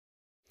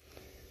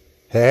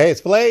Hey,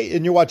 it's PHILA,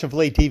 and you're watching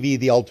PHILA TV,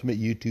 the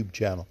ultimate YouTube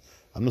channel.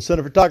 I'm the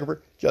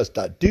cinematographer, just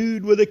a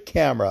dude with a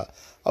camera.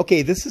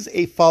 Okay, this is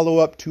a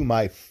follow-up to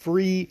my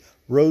free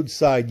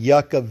roadside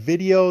yucca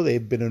video.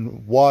 They've been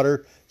in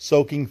water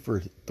soaking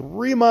for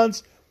 3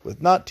 months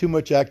with not too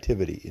much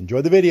activity.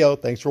 Enjoy the video.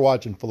 Thanks for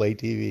watching PHILA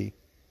TV.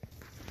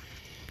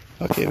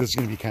 Okay, this is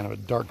going to be kind of a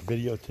dark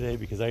video today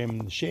because I am in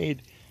the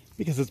shade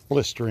because it's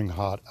blistering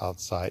hot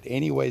outside.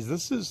 Anyways,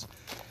 this is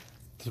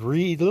a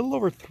little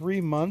over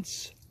 3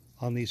 months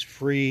on these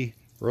free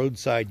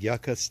roadside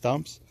yucca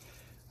stumps.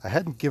 I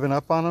hadn't given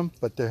up on them,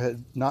 but there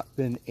had not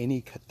been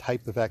any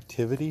type of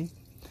activity.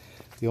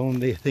 The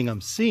only thing I'm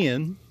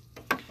seeing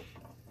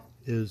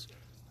is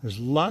there's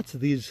lots of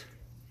these,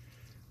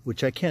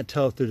 which I can't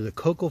tell if they're the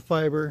cocoa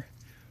fiber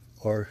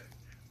or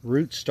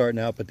roots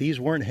starting out, but these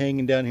weren't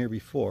hanging down here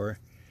before.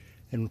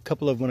 And a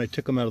couple of them, when I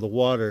took them out of the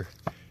water,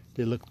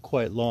 they looked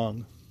quite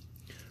long.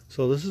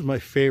 So this is my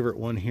favorite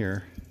one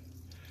here.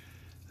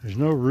 There's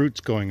no roots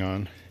going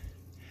on.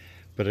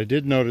 But I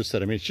did notice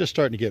that, it's just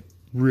starting to get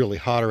really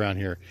hot around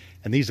here.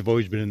 And these have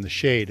always been in the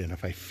shade. And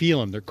if I feel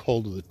them, they're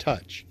cold to the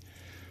touch.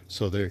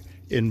 So they're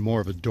in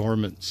more of a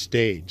dormant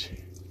stage.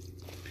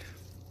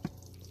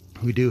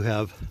 We do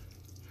have,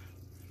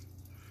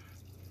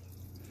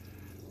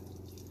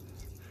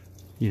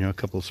 a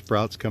couple of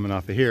sprouts coming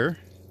off of here,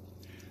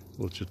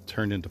 which have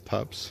turned into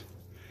pups.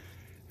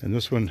 And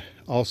this one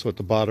also at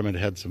the bottom, it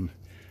had some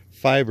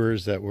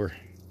fibers that were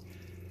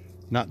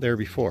not there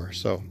before.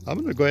 So I'm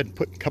going to go ahead and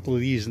put a couple of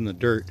these in the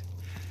dirt.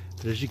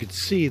 But as you can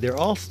see, they're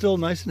all still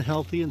nice and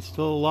healthy and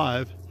still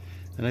alive.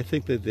 And I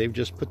think that they've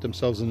just put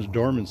themselves into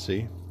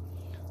dormancy.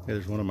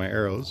 There's one of my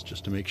arrows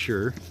just to make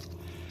sure.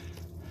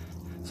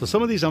 So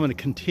some of these I'm going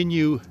to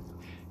continue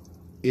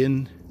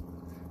in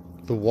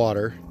the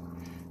water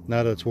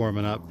now that it's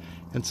warming up.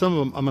 And some of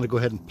them I'm going to go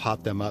ahead and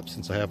pot them up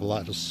since I have a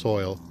lot of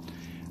soil.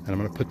 And I'm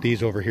going to put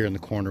these over here in the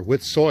corner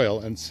with soil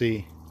and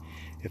see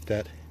if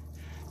that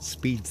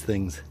speeds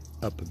things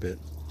up a bit.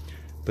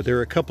 But there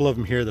are a couple of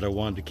them here that I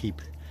wanted to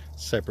keep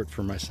separate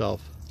for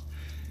myself.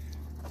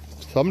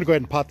 So I'm going to go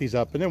ahead and pot these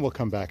up, and then we'll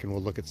come back and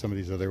we'll look at some of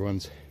these other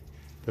ones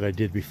that I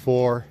did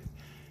before,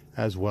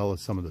 as well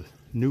as some of the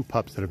new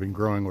pups that have been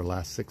growing over the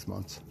last 6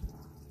 months.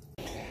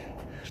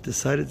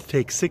 Decided to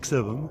take 6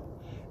 of them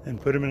and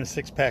put them in a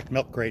 6-pack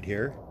milk crate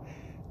here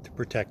to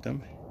protect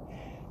them.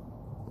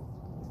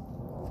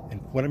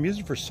 And what I'm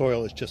using for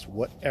soil is just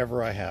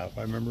whatever I have.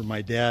 I remember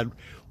my dad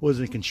was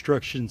in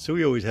construction, so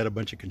he always had a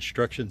bunch of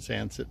construction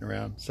sand sitting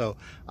around. So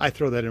I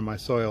throw that in my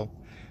soil.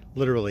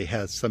 Literally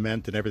has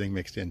cement and everything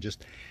mixed in.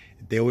 Just,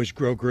 they always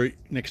grow great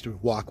next to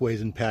walkways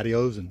and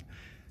patios, and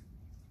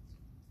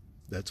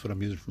that's what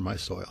I'm using for my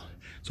soil.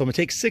 So I'm gonna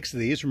take 6 of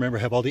these. Remember,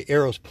 I have all the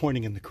arrows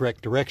pointing in the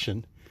correct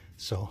direction,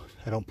 so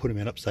I don't put them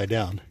in upside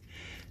down.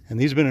 And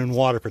these have been in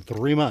water for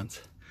 3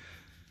 months.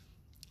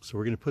 So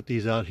we're going to put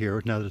these out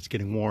here now that it's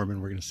getting warm,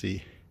 and we're going to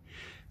see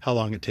how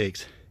long it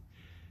takes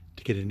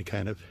to get any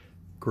kind of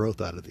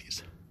growth out of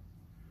these.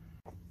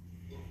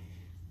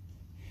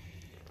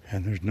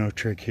 And there's no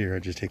trick here. I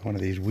just take one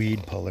of these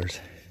weed pullers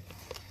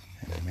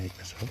and I make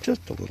myself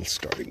just a little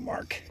starting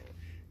mark.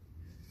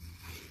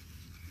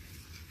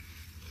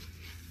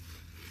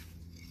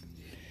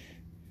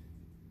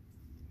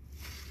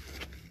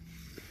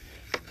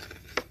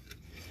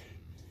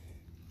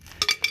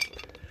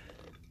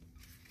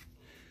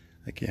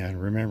 Again,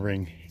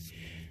 remembering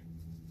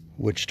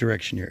which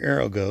direction your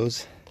arrow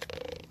goes.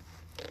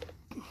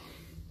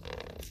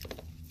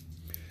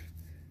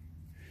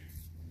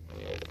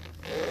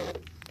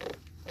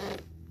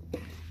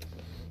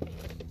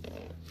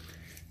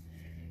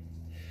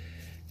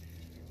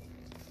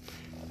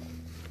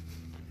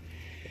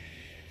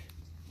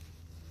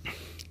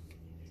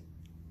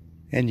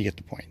 And you get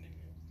the point.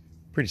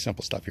 Pretty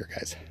simple stuff here,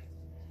 guys.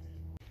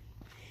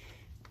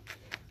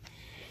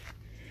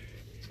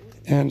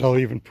 And I'll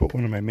even put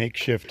one of my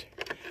makeshift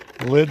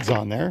lids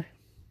on there.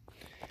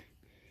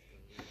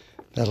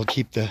 That'll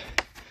keep the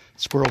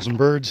squirrels and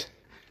birds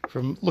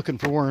from looking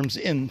for worms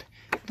in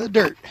the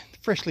dirt.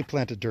 Freshly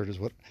planted dirt is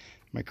what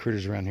my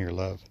critters around here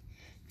love.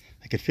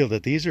 I can feel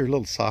that these are a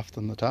little soft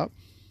on the top,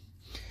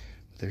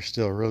 but they're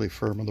still really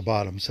firm on the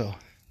bottom. So I'm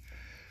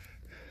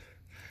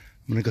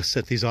gonna go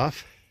set these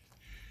off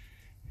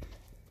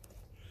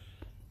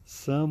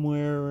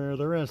somewhere where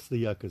the rest of the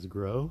yuccas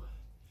grow.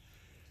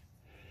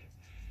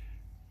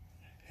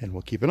 And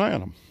we'll keep an eye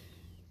on them.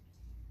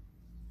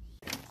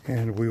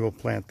 And we will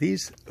plant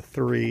these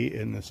 3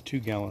 in this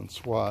 2-gallon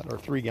squat or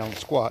 3-gallon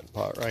squat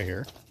pot right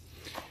here.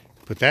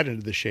 Put that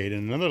into the shade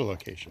in another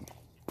location.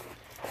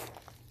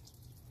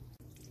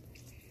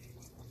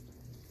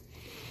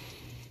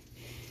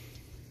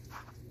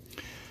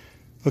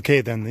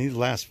 Okay, then these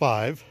last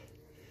 5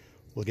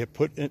 will get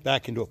put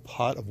back into a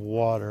pot of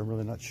water. I'm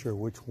really not sure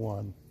which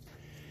one.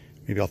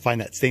 Maybe I'll find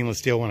that stainless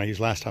steel one I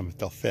used last time if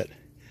they'll fit.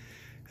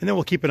 And then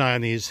we'll keep an eye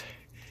on these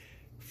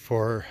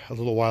for a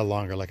little while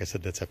longer. Like I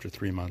said, that's after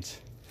 3 months.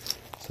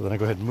 So then I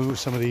go ahead and move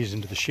some of these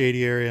into the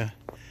shady area,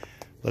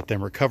 let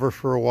them recover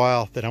for a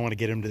while. Then I want to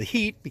get them to the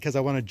heat because I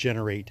want to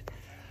generate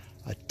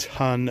a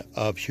ton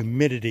of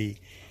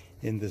humidity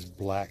in this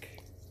black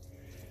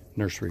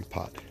nursery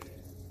pot.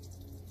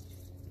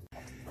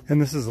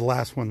 And this is the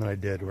last one that I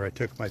did, where I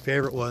took my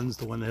favorite ones,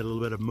 the one that had a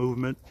little bit of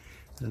movement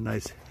and a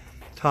nice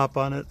top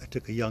on it. I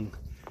took a young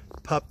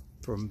pup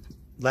from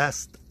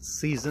last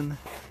season,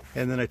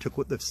 and then I took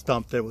the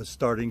stump that was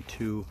starting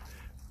to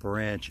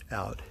branch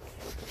out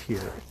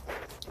here.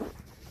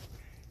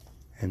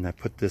 And I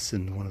put this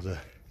in one of the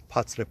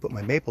pots that I put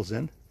my maples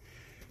in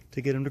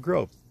to get them to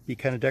grow. Be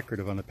kind of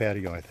decorative on the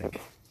patio, I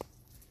think.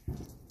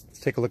 Let's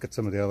take a look at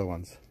some of the other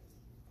ones.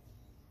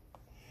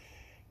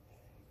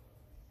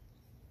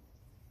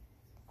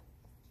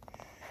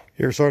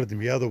 Here are sort of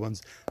the other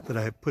ones that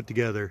I have put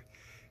together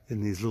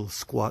in these little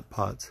squat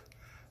pots.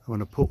 I'm going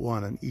to put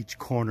one on each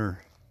corner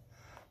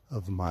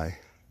of my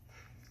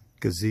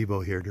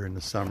gazebo here during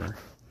the summer.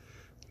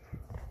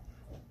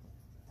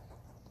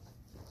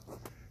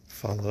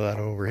 Follow that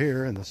over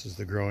here, and this is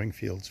the growing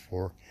fields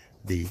for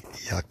the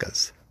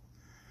yuccas.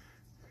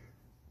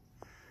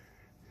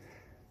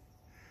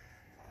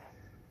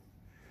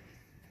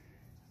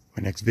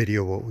 My next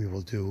video, what we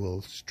will do,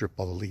 we'll strip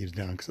all the leaves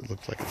down because it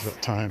looks like it's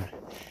about time.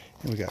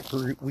 And we got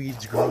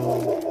weeds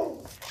growing,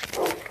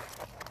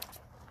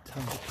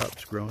 tons of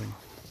pups growing,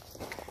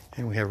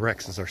 and we have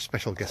Rex as our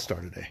special guest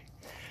star today.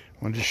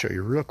 I wanted to show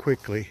you real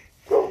quickly.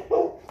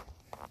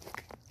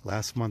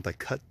 Last month I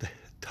cut the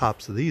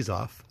tops of these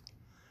off,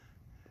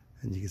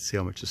 and you can see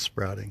how much is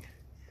sprouting.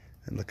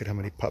 And look at how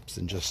many pups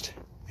in just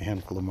a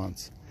handful of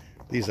months.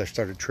 These I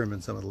started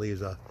trimming some of the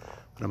leaves off,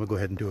 but I'm gonna go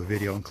ahead and do a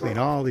video and clean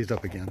all these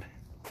up again.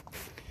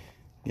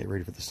 Get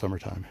ready for the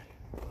summertime.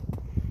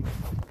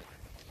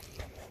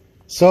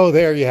 So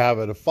there you have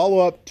it, a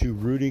follow-up to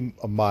rooting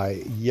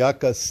my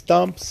yucca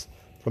stumps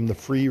from the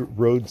free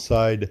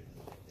roadside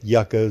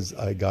yuccas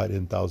I got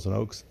in Thousand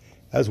Oaks,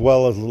 as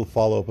well as a little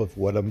follow-up of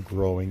what I'm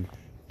growing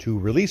to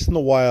release in the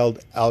wild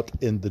out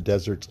in the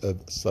deserts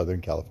of Southern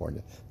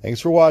California.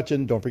 Thanks for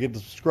watching. Don't forget to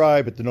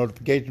subscribe, hit the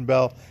notification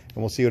bell, and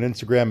we'll see you on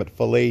Instagram at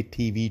PHILA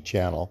TV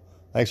channel.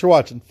 Thanks for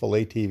watching,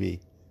 PHILA TV.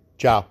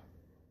 Ciao.